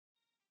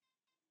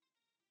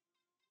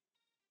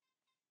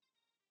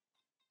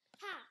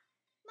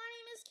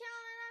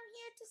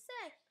to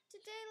say.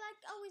 Today, like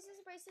always,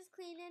 this brace is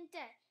clean and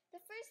dead. The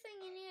first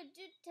thing you need to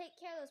do to take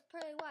care of those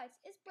pearly whites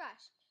is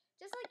brush,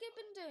 just like you've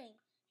been doing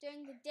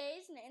during the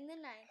days and in the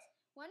nights.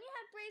 When you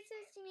have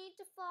braces, you need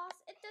to floss.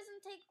 It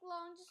doesn't take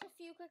long, just a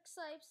few quick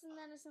swipes and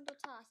then a simple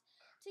toss.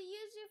 To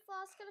use your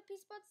floss, cut a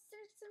piece about 6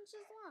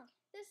 inches long.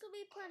 This will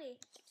be plenty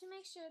to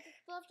make sure that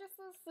the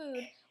leftover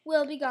food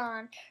will be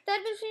gone. Then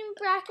between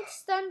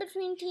brackets, then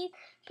between teeth,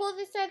 pull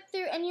the thread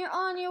through and you're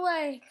on your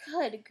way.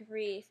 Good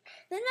grief.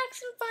 The next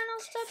and final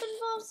step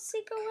involves a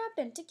secret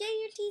weapon to get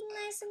your teeth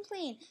nice and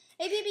clean.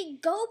 A baby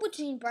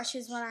go-between brush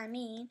is what I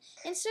mean.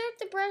 Insert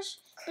the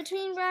brush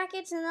between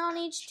brackets and on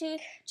each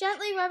tooth,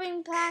 gently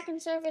rubbing plaque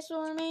and surface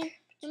will remain,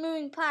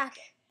 removing plaque,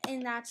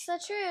 and that's the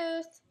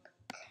truth.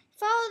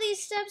 Follow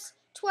these steps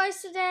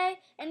twice a day,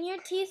 and your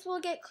teeth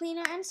will get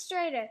cleaner and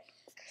straighter.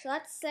 So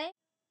let's say,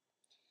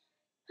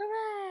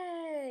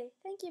 hooray!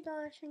 Thank you,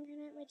 Shen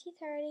Garnett. My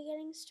teeth are already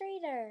getting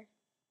straighter.